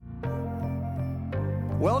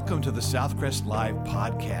Welcome to the Southcrest Live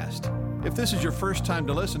podcast. If this is your first time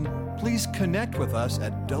to listen, please connect with us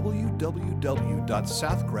at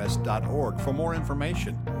www.southcrest.org for more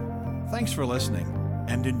information. Thanks for listening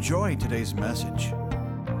and enjoy today's message.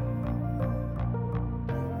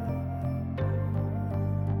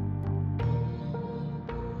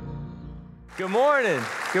 Good morning.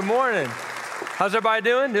 Good morning. How's everybody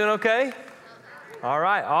doing? Doing okay? All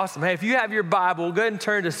right, awesome. Hey, if you have your Bible, go ahead and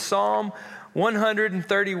turn to Psalm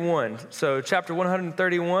 131. So chapter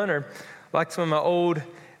 131, or like some of my old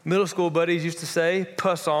middle school buddies used to say,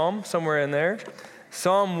 Psalm, somewhere in there.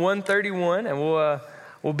 Psalm 131, and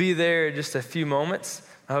we'll be there in just a few moments.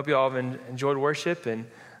 I hope you all have enjoyed worship, and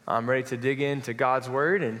I'm ready to dig into God's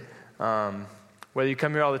Word. And whether you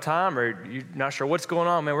come here all the time or you're not sure what's going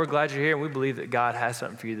on, man, we're glad you're here, and we believe that God has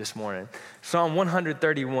something for you this morning. Psalm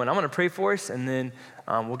 131. I'm going to pray for us, and then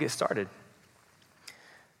we'll get started.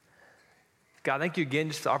 God, thank you again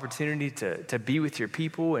just for the opportunity to be with your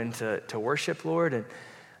people and to worship, Lord. And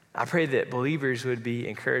I pray that believers would be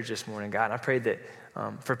encouraged this morning, God. And I pray that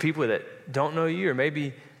for people that don't know you or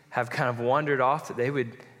maybe have kind of wandered off, that they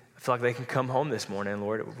would feel like they can come home this morning,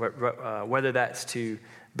 Lord, whether that's to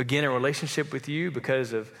begin a relationship with you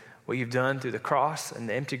because of what you've done through the cross and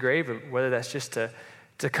the empty grave, or whether that's just to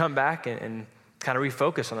come back and kind of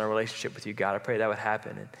refocus on their relationship with you, God. I pray that would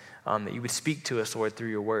happen, and that you would speak to us, Lord, through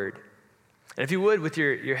your word. And if you would, with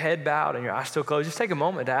your head bowed and your eyes still closed, just take a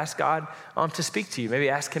moment to ask God to speak to you. Maybe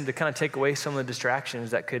ask him to kind of take away some of the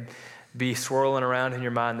distractions that could be swirling around in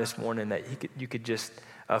your mind this morning, that you could just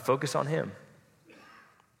focus on him.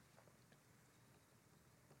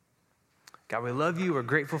 God, we love you. We're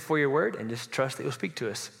grateful for your word, and just trust that you'll speak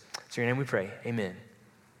to us. So in your name we pray. Amen.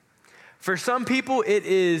 For some people, it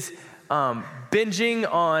is binging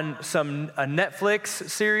on a Netflix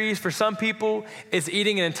series. For some people, it's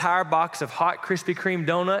eating an entire box of hot Krispy Kreme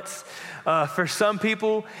donuts. For some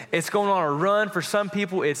people, it's going on a run. For some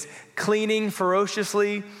people, it's cleaning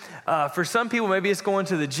ferociously. For some people, maybe it's going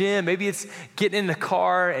to the gym. Maybe it's getting in the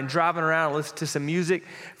car and driving around and listening to some music.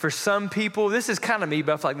 For some people, this is kind of me,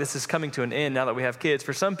 but I feel like this is coming to an end now that we have kids.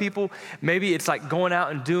 For some people, maybe it's like going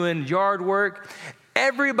out and doing yard work.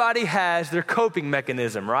 Everybody has their coping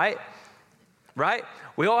mechanism, right? Right?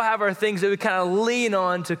 We all have our things that we kind of lean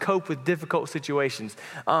on to cope with difficult situations.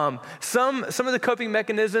 Some of the coping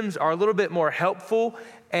mechanisms are a little bit more helpful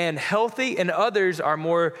and healthy, and others are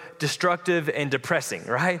more destructive and depressing,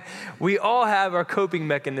 right? We all have our coping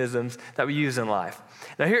mechanisms that we use in life.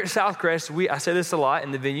 Now here at Southcrest, I say this a lot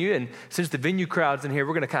in the venue, and since the venue crowd's in here,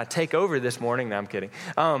 we're going to kind of take over this morning. No, I'm kidding.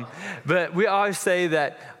 But we always say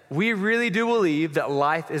that we really do believe that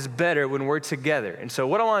life is better when we're together. And so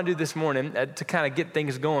what I want to do this morning to kind of get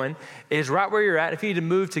things going is right where you're at. If you need to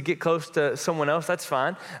move to get close to someone else, that's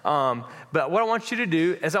fine. But what I want you to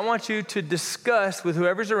do is I want you to discuss with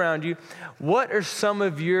whoever's around you, what are some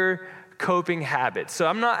of your coping habits? So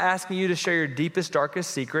I'm not asking you to share your deepest,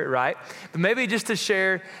 darkest secret, right? But maybe just to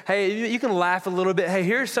share, hey, you can laugh a little bit. Hey,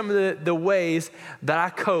 here's some of the ways that I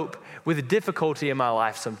cope with difficulty in my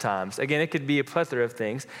life sometimes. Again, it could be a plethora of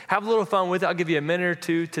things. Have a little fun with it. I'll give you a minute or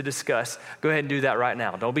two to discuss. Go ahead and do that right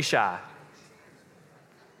now. Don't be shy.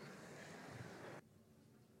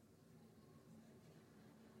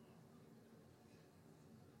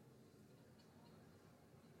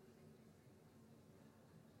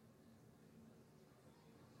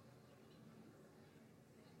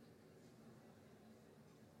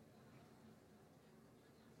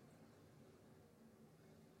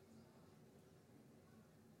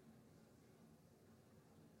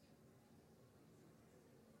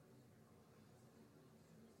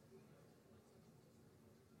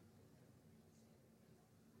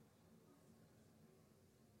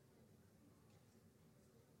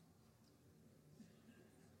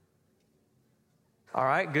 All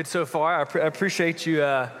right, good so far. I appreciate you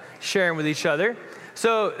sharing with each other.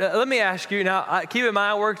 So let me ask you now. Keep in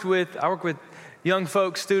mind, I work with young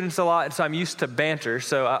folks, students a lot, and so I'm used to banter.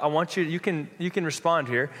 So I want you. You can respond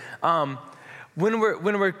here. When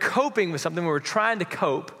we're coping with something, when we're trying to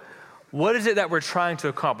cope, what is it that we're trying to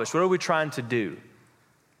accomplish? What are we trying to do?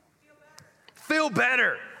 Feel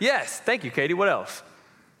better. Yes. Thank you, Katie. What else?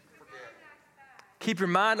 Keep your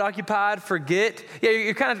mind occupied. Forget. Yeah,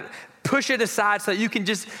 you're kind of push it aside so that you can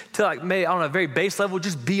just, maybe on a very base level,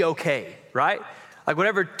 just be okay, right? Like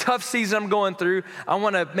whatever tough season I'm going through, I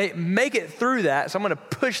want to make it through that. So I'm going to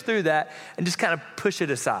push through that and just kind of push it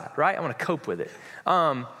aside, right? I want to cope with it.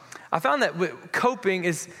 I found that coping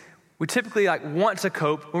is, we typically want to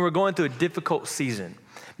cope when we're going through a difficult season.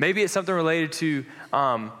 Maybe it's something related to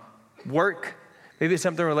work. Maybe it's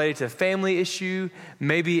something related to a family issue.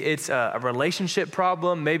 Maybe it's a relationship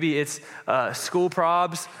problem. Maybe it's school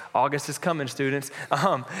probs. August is coming, students.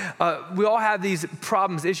 We all have these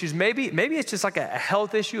problems, issues. Maybe it's just like a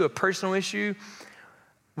health issue, a personal issue.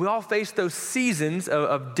 We all face those seasons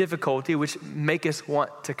of difficulty which make us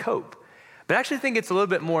want to cope. But I actually think it's a little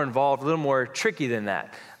bit more involved, a little more tricky than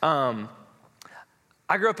that.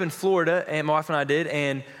 I grew up in Florida, and my wife and I did,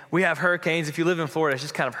 and we have hurricanes. If you live in Florida, it's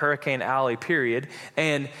just kind of hurricane alley, period.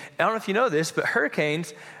 And I don't know if you know this, but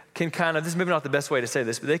hurricanes can this is maybe not the best way to say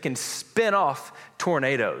this, but they can spin off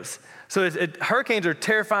tornadoes. So hurricanes are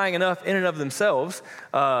terrifying enough in and of themselves,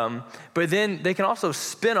 but then they can also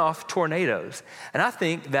spin off tornadoes. And I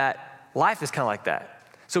think that life is kind of like that.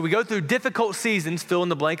 So we go through difficult seasons, fill in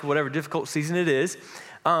the blank of whatever difficult season it is.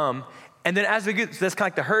 And then as we go, so that's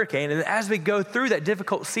kind of like the hurricane, and then as we go through that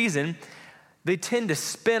difficult season, they tend to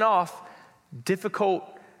spin off they tend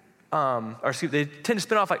to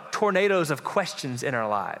spin off like tornadoes of questions in our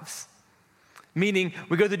lives. Meaning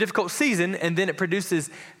we go through a difficult season, and then it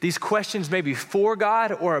produces these questions maybe for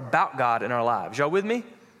God or about God in our lives. Y'all with me?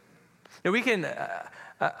 Now we can,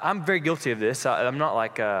 I'm very guilty of this. I'm not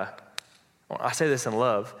like, I say this in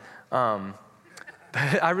love.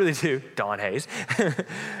 I really do, Don Hayes.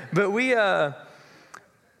 But we,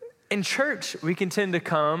 in church, we can tend to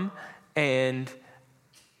come and,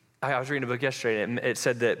 I was reading a book yesterday and it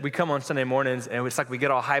said that we come on Sunday mornings and it's like we get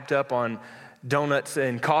all hyped up on donuts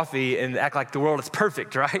and coffee and act like the world is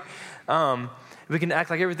perfect, right? We can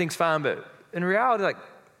act like everything's fine, but in reality, like,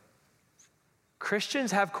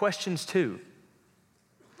 Christians have questions too.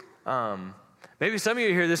 Maybe some of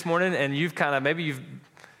you are here this morning and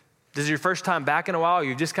this is your first time back in a while.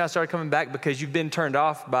 You've just kind of started coming back because you've been turned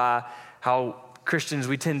off by how Christians,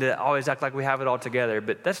 we tend to always act like we have it all together.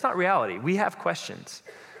 But that's not reality. We have questions.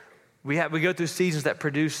 We go through seasons that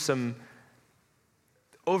produce some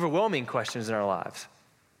overwhelming questions in our lives.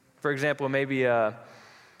 For example, maybe the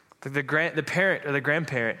parent or the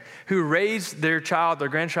grandparent who raised their child, their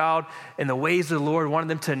grandchild in the ways of the Lord, wanted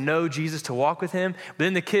them to know Jesus, to walk with him. But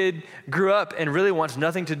then the kid grew up and really wants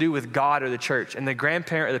nothing to do with God or the church. And the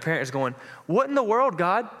grandparent or the parent is going, what in the world,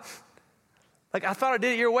 God? Like, I thought I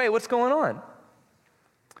did it your way. What's going on?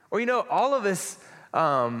 Or, all of us,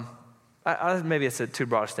 maybe it's a too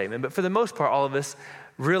broad a statement, but for the most part, all of us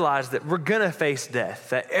realize that we're going to face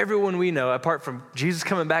death, that everyone we know, apart from Jesus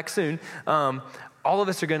coming back soon, all of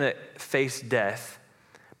us are going to face death.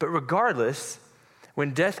 But regardless,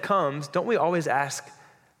 when death comes, don't we always ask,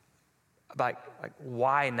 like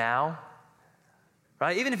why now?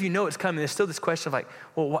 Right? Even if you know it's coming, there's still this question of like,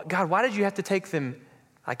 well, God, why did you have to take them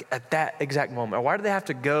like at that exact moment? Or why do they have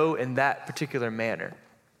to go in that particular manner?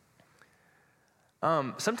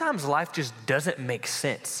 Sometimes life just doesn't make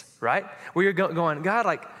sense, right? Where you're going, God,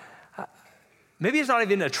 like, maybe it's not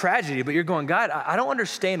even a tragedy, but you're going, God, I don't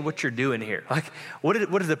understand what you're doing here. Like, what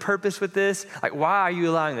is the purpose with this? Like, why are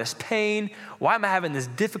you allowing this pain? Why am I having this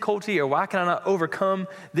difficulty? Or why can I not overcome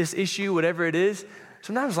this issue, whatever it is?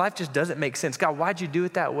 Sometimes life just doesn't make sense. God, why'd you do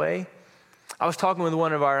it that way? I was talking with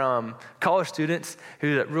one of our college students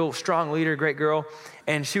who's a real strong leader, great girl,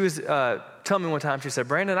 and she was telling me one time, she said,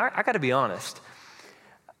 Brandon, I got to be honest.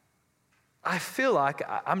 I feel like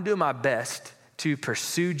I'm doing my best to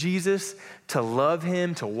pursue Jesus, to love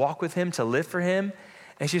him, to walk with him, to live for him.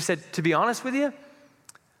 And she said, to be honest with you,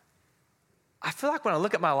 I feel like when I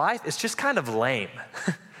look at my life, it's just kind of lame.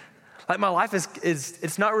 Like my life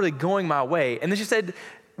it's not really going my way. And then she said,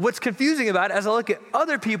 what's confusing about it, as I look at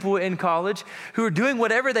other people in college who are doing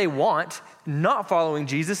whatever they want, not following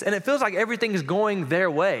Jesus, and it feels like everything is going their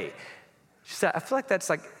way. She said, I feel like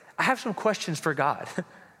I have some questions for God.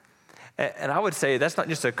 And I would say that's not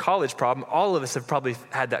just a college problem. All of us have probably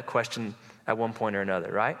had that question at one point or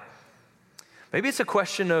another, right? Maybe it's a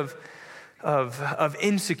question of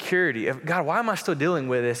insecurity, of God, why am I still dealing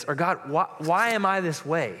with this? Or God, why am I this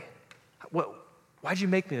way? Why'd you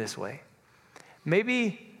make me this way?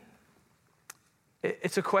 Maybe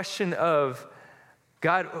it's a question of,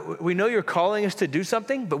 God, we know you're calling us to do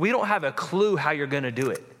something, but we don't have a clue how you're going to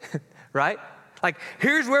do it, right? Like,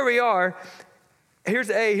 here's where we are.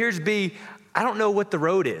 Here's A, here's B. I don't know what the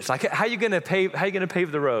road is. Like, how are you going to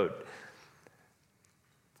pave the road?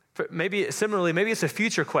 Maybe it's a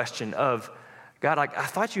future question of, God, like, I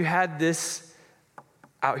thought you had this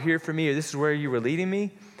out here for me, or this is where you were leading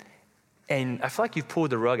me, and I feel like you've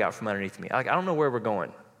pulled the rug out from underneath me. Like, I don't know where we're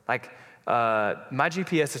going. Like, my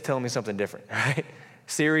GPS is telling me something different, right?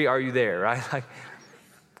 Siri, are you there, right? Like,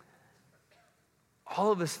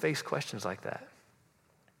 all of us face questions like that.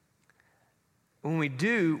 When we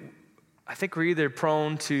do, I think we're either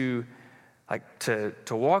prone to like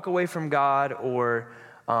to walk away from God, or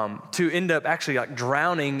to end up actually like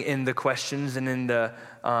drowning in the questions and in the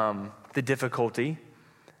difficulty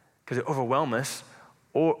because it overwhelms us,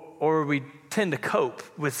 or we tend to cope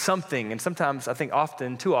with something, and sometimes I think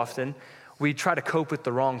too often, we try to cope with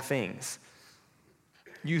the wrong things,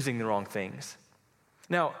 using the wrong things.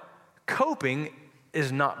 Now, coping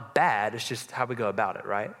is not bad, it's just how we go about it,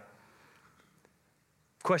 right?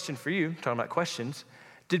 Question for you, talking about questions.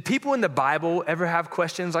 Did people in the Bible ever have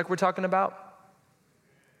questions like we're talking about?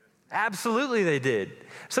 Absolutely they did.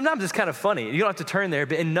 Sometimes it's kind of funny. You don't have to turn there,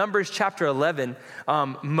 but in Numbers chapter 11,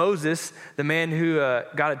 Moses, the man who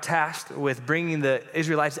got tasked with bringing the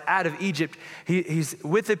Israelites out of Egypt, he's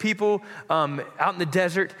with the people out in the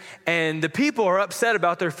desert, and the people are upset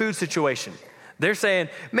about their food situation. They're saying,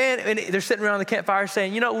 man, and they're sitting around the campfire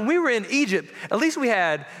saying, when we were in Egypt, at least we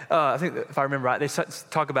had, I think if I remember right, they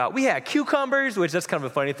talk about, we had cucumbers, which that's kind of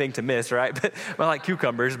a funny thing to miss, right? But I like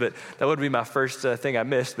cucumbers, but that would be my first thing I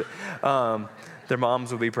missed, but their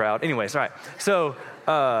moms would be proud. Anyways, all right. So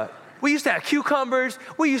we used to have cucumbers,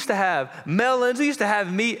 we used to have melons, we used to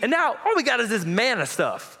have meat, and now all we got is this manna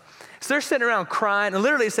stuff. So they're sitting around crying, and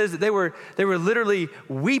literally it says that they were literally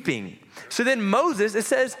weeping. So then Moses, it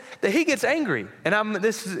says that he gets angry. And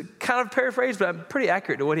this is kind of paraphrased, but I'm pretty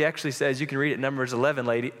accurate to what he actually says. You can read it in Numbers 11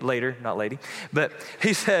 later, not lady. But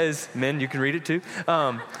he says, men, you can read it too.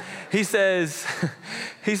 He says,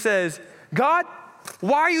 God,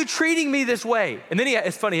 why are you treating me this way? And then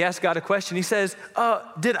it's funny, he asks God a question. He says,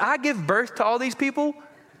 did I give birth to all these people?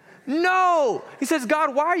 No. He says,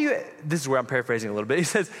 God, why are you, this is where I'm paraphrasing a little bit. He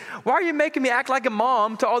says, why are you making me act like a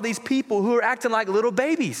mom to all these people who are acting like little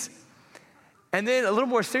babies? And then a little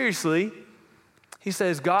more seriously, he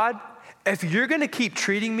says, God, if you're going to keep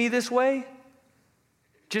treating me this way,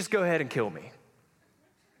 just go ahead and kill me.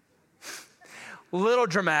 Little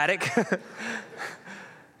dramatic.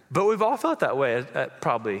 But we've all felt that way,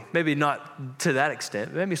 probably. Maybe not to that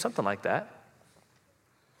extent, maybe something like that.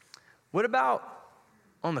 What about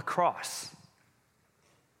on the cross?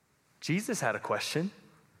 Jesus had a question.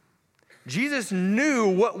 Jesus knew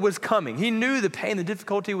what was coming. He knew the pain, the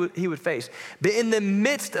difficulty he would face. But in the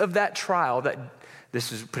midst of that trial,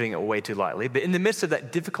 this is putting it way too lightly, but in the midst of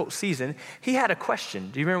that difficult season, he had a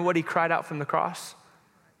question. Do you remember what he cried out from the cross?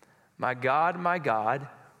 My God,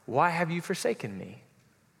 why have you forsaken me?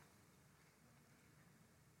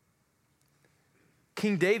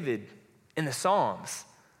 King David in the Psalms,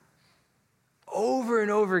 over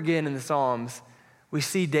and over again in the Psalms, we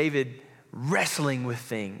see David wrestling with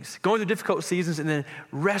things, going through difficult seasons and then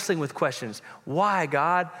wrestling with questions. Why,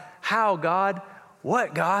 God? How, God?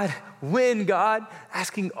 What, God? When, God?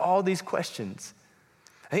 Asking all these questions.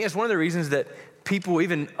 I think that's one of the reasons that people,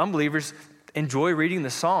 even unbelievers, enjoy reading the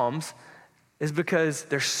Psalms is because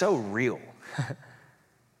they're so real.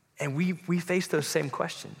 And we face those same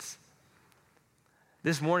questions.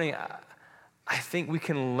 This morning, I think we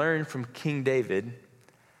can learn from King David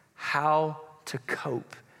how to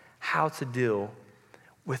cope, how to deal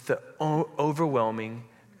with the overwhelming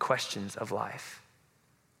questions of life.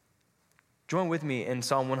 Join with me in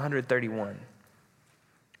Psalm 131.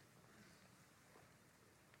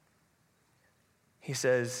 He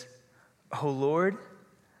says, "O Lord,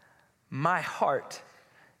 my heart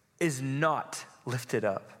is not lifted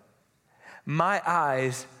up. My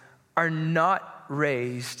eyes are not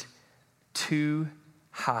raised too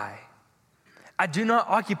high. I do not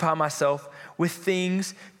occupy myself with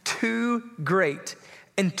things too great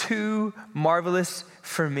and too marvelous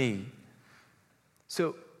for me."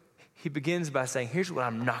 So he begins by saying, here's what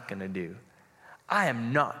I'm not gonna do. I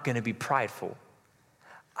am not gonna be prideful.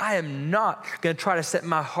 I am not gonna try to set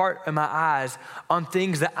my heart and my eyes on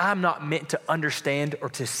things that I'm not meant to understand or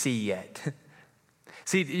to see yet.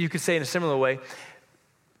 See, you could say in a similar way,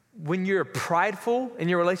 when you're prideful in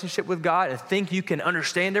your relationship with God and think you can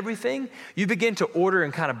understand everything, you begin to order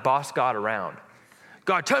and kind of boss God around.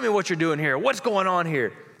 God, tell me what you're doing here. What's going on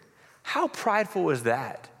here? How prideful is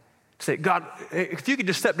that? To say, God, if you could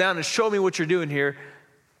just step down and show me what you're doing here,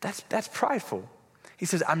 that's prideful. He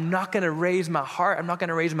says, I'm not gonna raise my heart, I'm not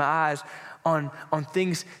gonna raise my eyes on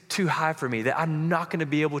things too high for me that I'm not gonna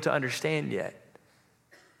be able to understand yet.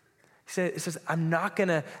 It says, I'm not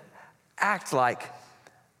gonna act like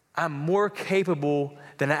I'm more capable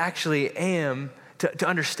than I actually am to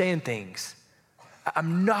understand things.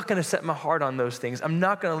 I'm not gonna set my heart on those things. I'm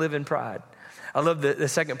not gonna live in pride. I love the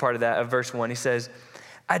second part of that, of verse 1. He says,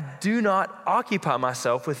 I do not occupy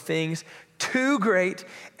myself with things too great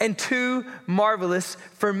and too marvelous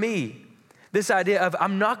for me. This idea of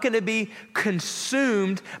I'm not going to be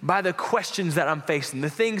consumed by the questions that I'm facing, the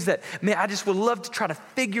things that, man, I just would love to try to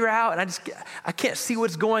figure out and I can't see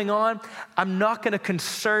what's going on. I'm not going to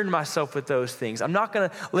concern myself with those things. I'm not going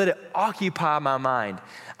to let it occupy my mind.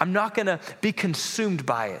 I'm not going to be consumed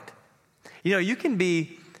by it. You know, you can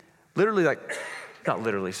be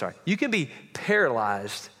you can be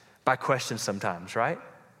paralyzed by questions sometimes, right?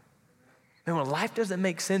 And when life doesn't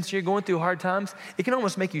make sense, you're going through hard times, it can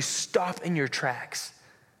almost make you stop in your tracks.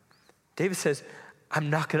 David says, I'm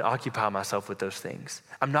not going to occupy myself with those things.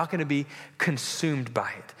 I'm not going to be consumed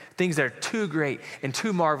by it. Things that are too great and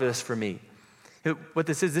too marvelous for me. What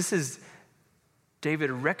this is David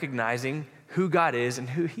recognizing who God is and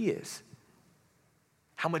who he is.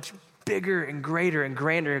 How much bigger and greater and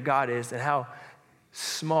grander God is and how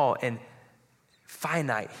small and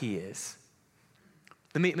finite he is.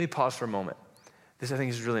 Let me pause for a moment. This, I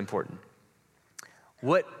think, is really important.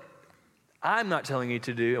 What I'm not telling you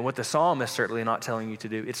to do, and what the psalm is certainly not telling you to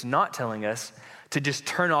do, it's not telling us to just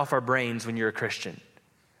turn off our brains when you're a Christian.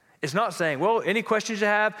 It's not saying, well, any questions you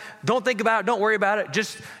have, don't think about it, don't worry about it,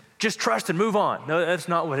 just trust and move on. No, that's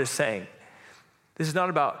not what it's saying. This is not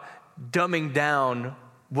about dumbing down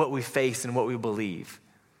what we face and what we believe.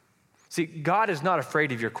 See, God is not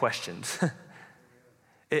afraid of your questions.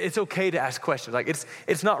 It's okay to ask questions. Like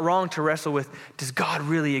it's not wrong to wrestle with, does God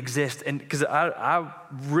really exist? And because I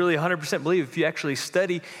really 100% believe if you actually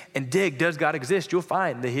study and dig, does God exist? You'll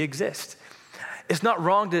find that he exists. It's not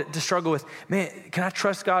wrong to struggle with, man, can I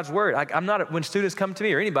trust God's word? When students come to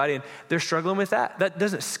me or anybody and they're struggling with that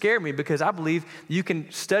doesn't scare me because I believe you can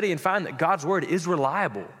study and find that God's word is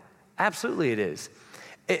reliable. Absolutely it is.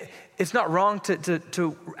 It's not wrong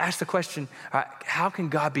to ask the question, how can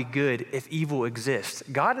God be good if evil exists?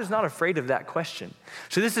 God is not afraid of that question.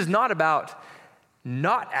 So this is not about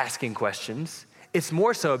not asking questions. It's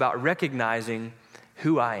more so about recognizing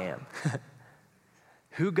who I am,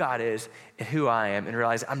 who God is and who I am, and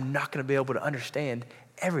realize I'm not going to be able to understand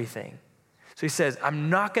everything. So he says, I'm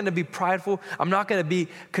not going to be prideful. I'm not going to be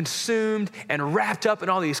consumed and wrapped up in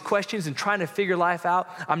all these questions and trying to figure life out.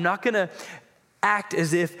 I'm not going to act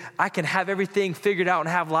as if I can have everything figured out and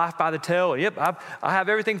have life by the tail. Yep, I have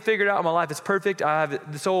everything figured out. My life is perfect. I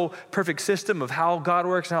have this whole perfect system of how God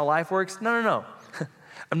works and how life works. No.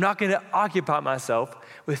 I'm not going to occupy myself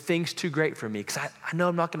with things too great for me because I know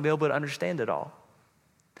I'm not going to be able to understand it all.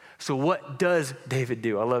 So what does David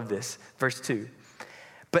do? I love this. Verse 2.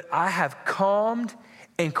 But I have calmed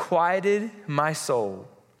and quieted my soul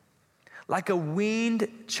like a weaned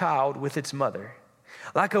child with its mother.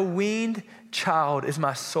 Like a weaned child is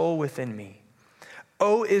my soul within me.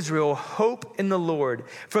 O Israel, hope in the Lord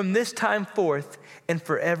from this time forth and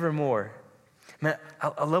forevermore. Man,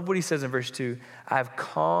 I love what he says in verse 2. I have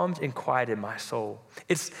calmed and quieted my soul.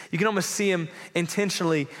 You can almost see him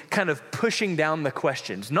intentionally kind of pushing down the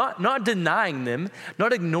questions, not denying them,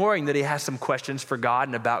 not ignoring that he has some questions for God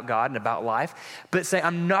and about life, but saying,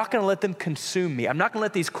 I'm not going to let them consume me. I'm not going to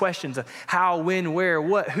let these questions of how, when, where,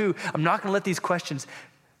 what, who, I'm not going to let these questions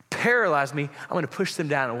paralyze me. I'm going to push them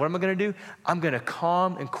down. And what am I going to do? I'm going to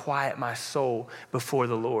calm and quiet my soul before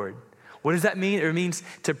the Lord. What does that mean? It means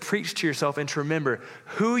to preach to yourself and to remember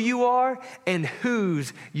who you are and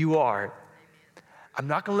whose you are. I'm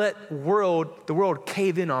not going to let the world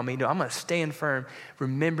cave in on me. No, I'm going to stand firm,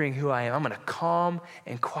 remembering who I am. I'm going to calm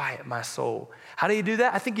and quiet my soul. How do you do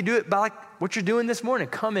that? I think you do it by like what you're doing this morning,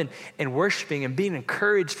 coming and worshiping and being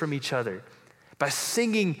encouraged from each other, by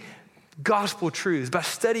singing gospel truths, by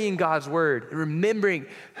studying God's word, and remembering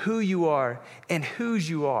who you are and whose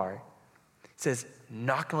you are. It says,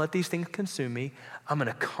 not going to let these things consume me. I'm going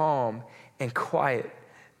to calm and quiet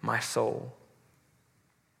my soul.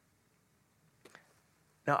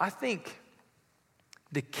 Now, I think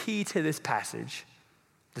the key to this passage,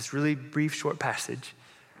 this really brief, short passage,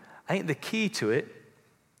 I think the key to it,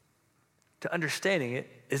 to understanding it,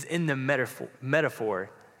 is in the metaphor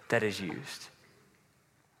that is used.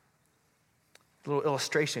 The little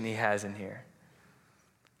illustration he has in here.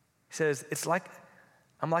 He says,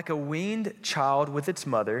 I'm like a weaned child with its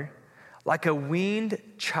mother. Like a weaned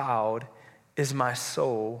child is my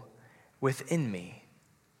soul within me.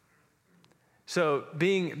 So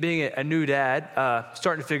being a new dad,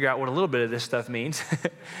 starting to figure out what a little bit of this stuff means.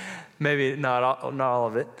 Maybe not all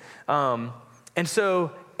of it. And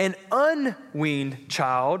so an unweaned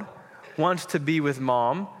child wants to be with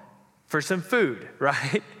mom for some food,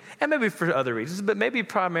 right? And maybe for other reasons, but maybe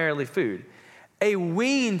primarily food. A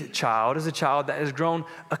weaned child is a child that has grown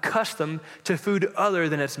accustomed to food other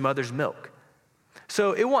than its mother's milk.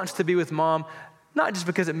 So it wants to be with mom, not just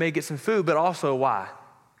because it may get some food, but also why?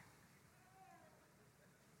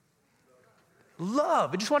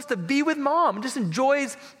 love. It just wants to be with mom. It just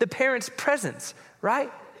enjoys the parent's presence,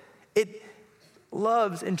 right? It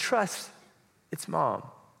loves and trusts its mom.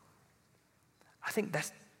 I think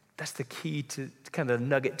that's the key to kind of the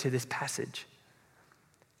nugget to this passage.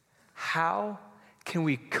 How can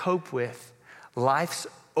we cope with life's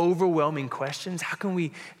overwhelming questions? How can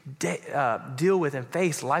we deal with and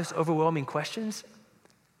face life's overwhelming questions?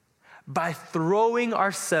 By throwing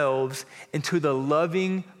ourselves into the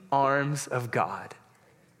loving arms of God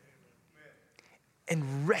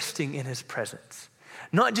and resting in his presence.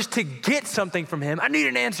 Not just to get something from him, I need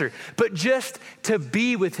an answer, but just to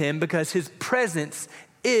be with him because his presence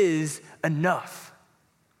is enough.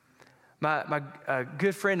 My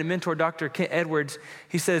good friend and mentor, Dr. Kent Edwards,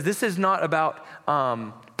 he says this is not about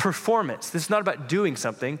performance. This is not about doing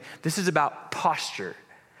something. This is about posture.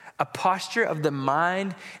 A posture of the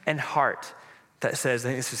mind and heart that says, I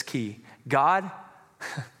think this is key, God,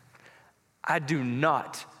 I do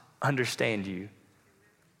not understand you,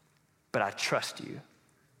 but I trust you.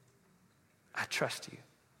 I trust you.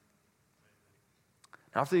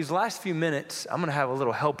 Now, for these last few minutes, I'm going to have a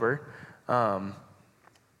little helper. I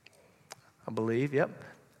believe, yep.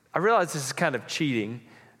 I realize this is kind of cheating,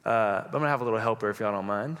 but I'm going to have a little helper if y'all don't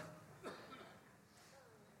mind.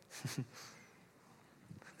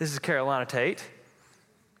 This is Carolina Tate.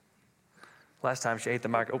 Last time she ate the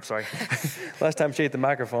Last time she ate the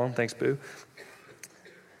microphone. Thanks, Boo.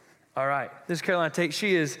 All right. This is Carolina Tate.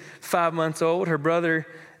 She is 5 months old. Her brother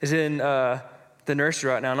is in the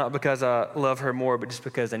nursery right now, not because I love her more, but just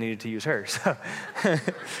because I needed to use her. So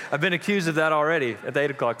I've been accused of that already at the 8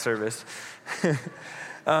 o'clock service.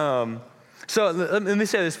 So let me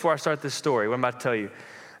say this before I start this story, what I'm about to tell you.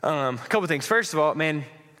 A couple things. First of all, man,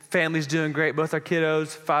 family's doing great. Both our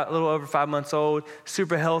kiddos, a little over 5 months old,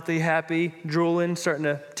 super healthy, happy, drooling, starting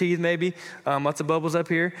to teeth maybe. Lots of bubbles up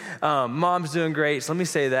here. Mom's doing great, so let me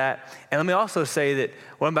say that. And let me also say that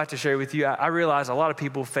what I'm about to share with you, I realize a lot of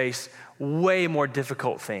people face way more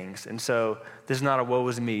difficult things. And so this is not a woe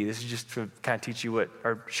is me. This is just to kind of teach you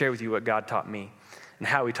or share with you what God taught me and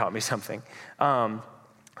how he taught me something.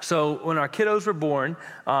 So when our kiddos were born,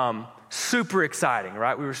 super exciting,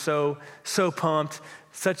 right? We were so pumped.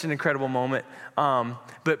 Such an incredible moment.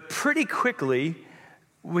 But pretty quickly,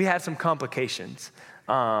 we had some complications.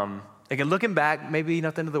 Again, looking back, maybe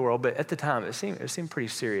not the end of the world, but at the time, it seemed pretty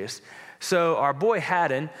serious. So our boy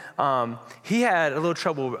Haddon, he had a little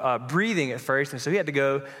trouble breathing at first, and so he had to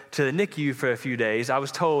go to the NICU for a few days. I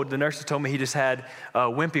was told, the nurses told me he just had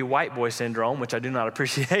wimpy white boy syndrome, which I do not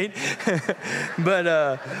appreciate,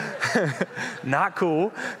 but not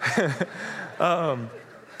cool.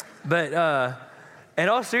 In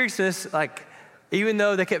all seriousness, like, even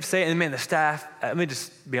though they kept saying, and man, the staff, let me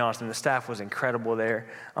just be honest, and the staff was incredible there.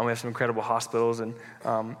 We have some incredible hospitals and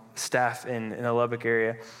staff in the Lubbock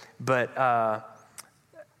area. But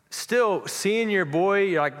still, seeing your boy,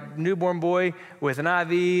 your like newborn boy with an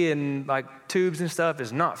IV and like tubes and stuff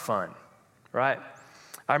is not fun, right?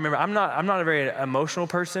 I remember, I'm not a very emotional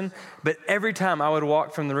person, but every time I would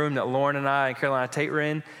walk from the room that Lauren and I and Carolina Tate were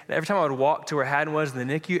in, and every time I would walk to where Haddon was in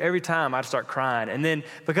the NICU, every time I'd start crying. And then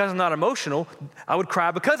because I'm not emotional, I would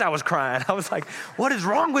cry because I was crying. I was like, what is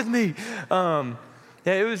wrong with me?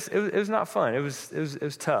 It was not fun. It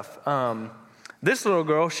was tough. This little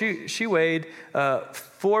girl, she weighed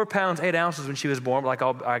 4 pounds, 8 ounces when she was born, like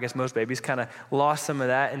I guess most babies kind of lost some of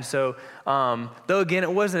that. And so, though again,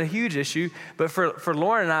 it wasn't a huge issue, but for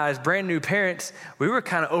Lauren and I as brand new parents, we were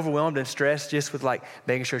kind of overwhelmed and stressed just with like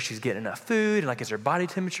making sure she's getting enough food and like is her body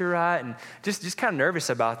temperature right, and just kind of nervous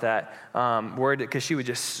about that, worried because she was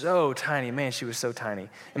just so tiny. Man, she was so tiny.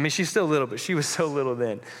 I mean, she's still little, but she was so little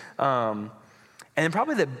then. And then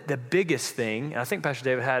probably the biggest thing, and I think Pastor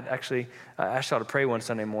David had actually asked y'all to pray one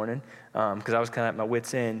Sunday morning because I was kind of at my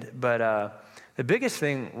wit's end. But the biggest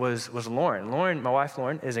thing was Lauren. Lauren, my wife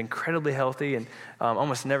Lauren, is incredibly healthy and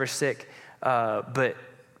almost never sick. But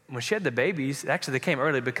when she had the babies, actually they came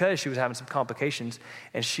early because she was having some complications,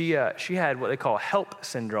 and she had what they call HELP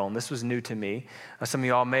syndrome. This was new to me. Some of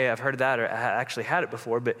y'all may have heard of that or actually had it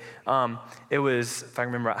before, but it was, if I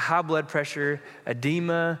remember, high blood pressure,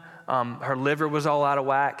 edema. Her liver was all out of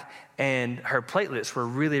whack, and her platelets were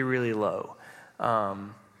really, really low.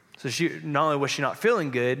 So not only was she not feeling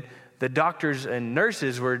good, the doctors and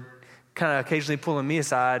nurses were kind of occasionally pulling me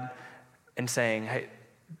aside and saying, "Hey,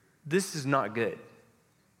 this is not good.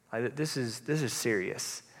 This is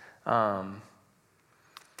serious." So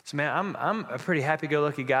man, I'm a pretty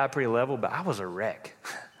happy-go-lucky guy, pretty level, but I was a wreck.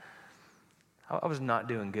 I was not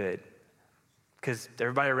doing good because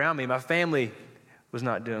everybody around me, my family, was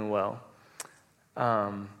not doing well.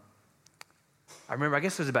 I I remember, I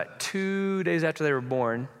guess it was about 2 days after they were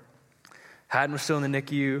born. Haddon was still in the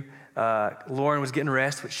NICU. Lauren was getting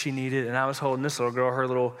rest, which she needed, and I was holding this little girl, her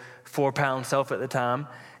little 4-pound self at the time.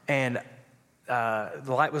 And the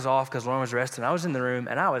light was off because Lauren was resting. I was in the room,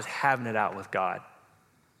 and I was having it out with God.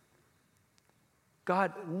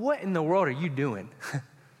 God, what in the world are you doing?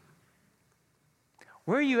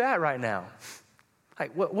 Where are you at right now?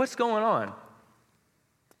 Like, what's going on?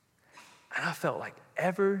 And I felt like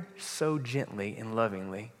ever so gently and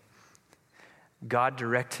lovingly, God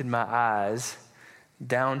directed my eyes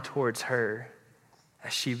down towards her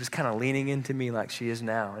as she was kind of leaning into me like she is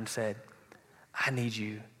now and said, I need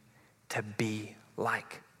you to be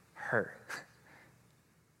like her.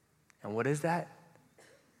 And what is that?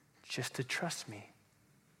 Just to trust me.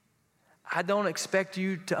 I don't expect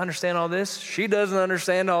you to understand all this. She doesn't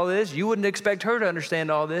understand all this. You wouldn't expect her to understand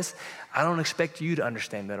all this. I don't expect you to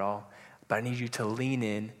understand it all, but I need you to lean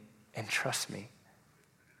in and trust me.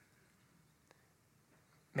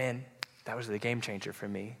 Man, that was the game changer for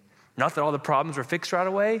me. Not that all the problems were fixed right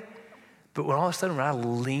away, but when all of a sudden when I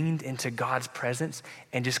leaned into God's presence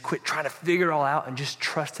and just quit trying to figure it all out and just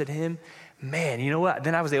trusted him, man, you know what?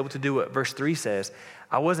 Then I was able to do what verse 3 says.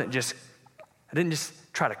 I didn't just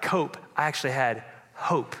try to cope. I actually had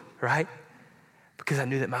hope, right? Because I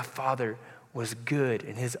knew that my Father was good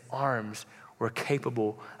and his arms were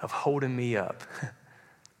capable of holding me up.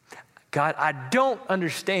 God, I don't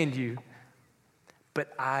understand you,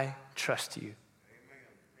 but I trust you.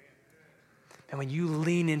 And when you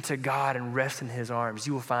lean into God and rest in his arms,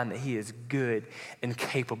 you will find that he is good and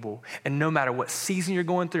capable. And no matter what season you're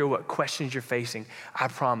going through or what questions you're facing, I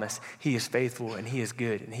promise he is faithful and he is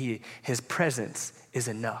good and his presence is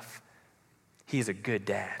enough. He is a good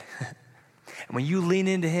dad. And when you lean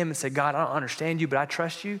into him and say, God, I don't understand you, but I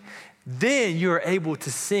trust you, then you're able to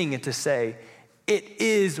sing and to say, it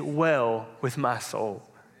is well with my soul.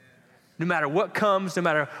 No matter what comes, no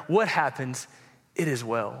matter what happens, it is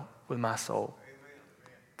well with my soul.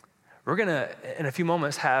 We're going to, in a few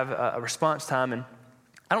moments, have a response time, and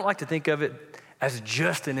I don't like to think of it as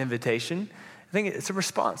just an invitation. I think it's a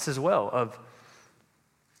response as well of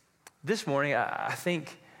this morning. I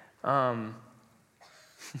think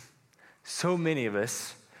so many of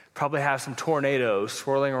us probably have some tornadoes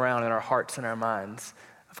swirling around in our hearts and our minds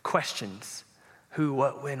of questions. Who,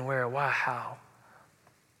 what, when, where, why, how.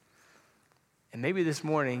 And maybe this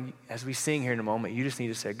morning, as we sing here in a moment, you just need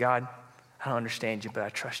to say, God, I don't understand you, but I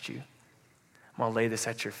trust you. I'm going to lay this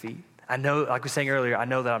at your feet. I know, like we sang earlier, I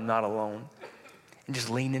know that I'm not alone. And just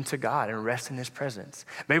lean into God and rest in his presence.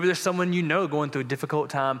 Maybe there's someone you know going through a difficult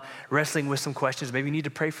time, wrestling with some questions. Maybe you need to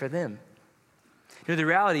pray for them. You know, the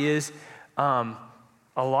reality is, a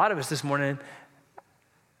lot of us this morning,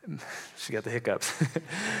 she got the hiccups.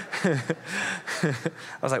 I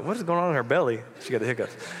was like, what is going on in her belly? She got the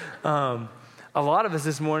hiccups. A lot of us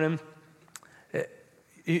this morning,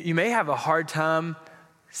 you may have a hard time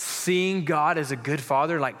seeing God as a good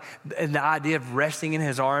father, like, and the idea of resting in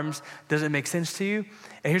his arms doesn't make sense to you.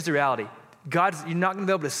 And here's the reality. You're not going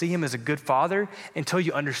to be able to see him as a good father until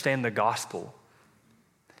you understand the gospel.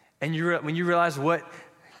 And when you realize what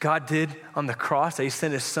God did on the cross, that he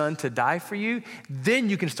sent his son to die for you, then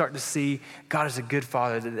you can start to see God as a good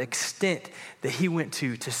father, the extent that he went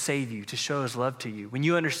to save you, to show his love to you. When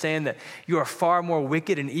you understand that you are far more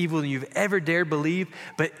wicked and evil than you've ever dared believe,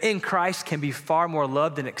 but in Christ can be far more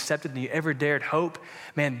loved and accepted than you ever dared hope,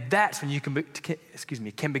 man, that's when you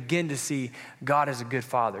can begin to see God as a good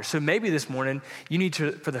father. So maybe this morning, you need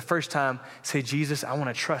to, for the first time, say, Jesus, I want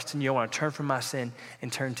to trust in you. I want to turn from my sin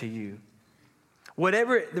and turn to you.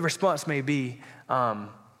 Whatever the response may be,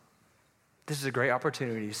 this is a great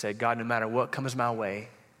opportunity to say, God, no matter what comes my way,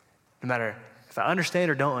 no matter if I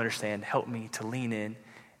understand or don't understand, help me to lean in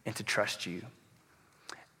and to trust you.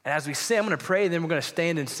 And as we sing, I'm going to pray, and then we're going to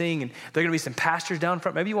stand and sing, and there are going to be some pastors down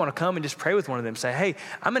front. Maybe you want to come and just pray with one of them. Say, hey,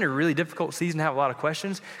 I'm in a really difficult season, have a lot of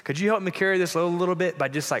questions. Could you help me carry this load a little bit by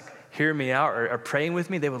just like hearing me out or praying with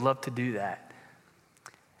me? They would love to do that.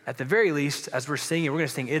 At the very least, as we're singing, we're going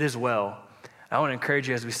to sing It Is Well. I want to encourage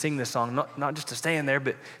you as we sing this song, not just to stay in there,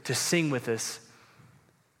 but to sing with us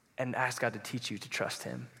and ask God to teach you to trust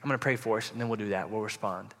him. I'm going to pray for us, and then we'll do that. We'll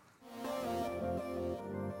respond.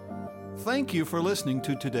 Thank you for listening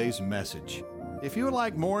to today's message. If you would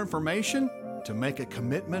like more information, to make a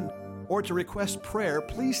commitment, or to request prayer,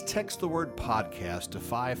 please text the word podcast to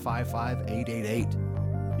 555-888.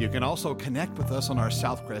 You can also connect with us on our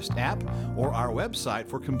Southcrest app or our website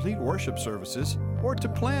for complete worship services, or to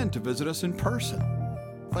plan to visit us in person.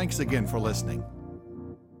 Thanks again for listening.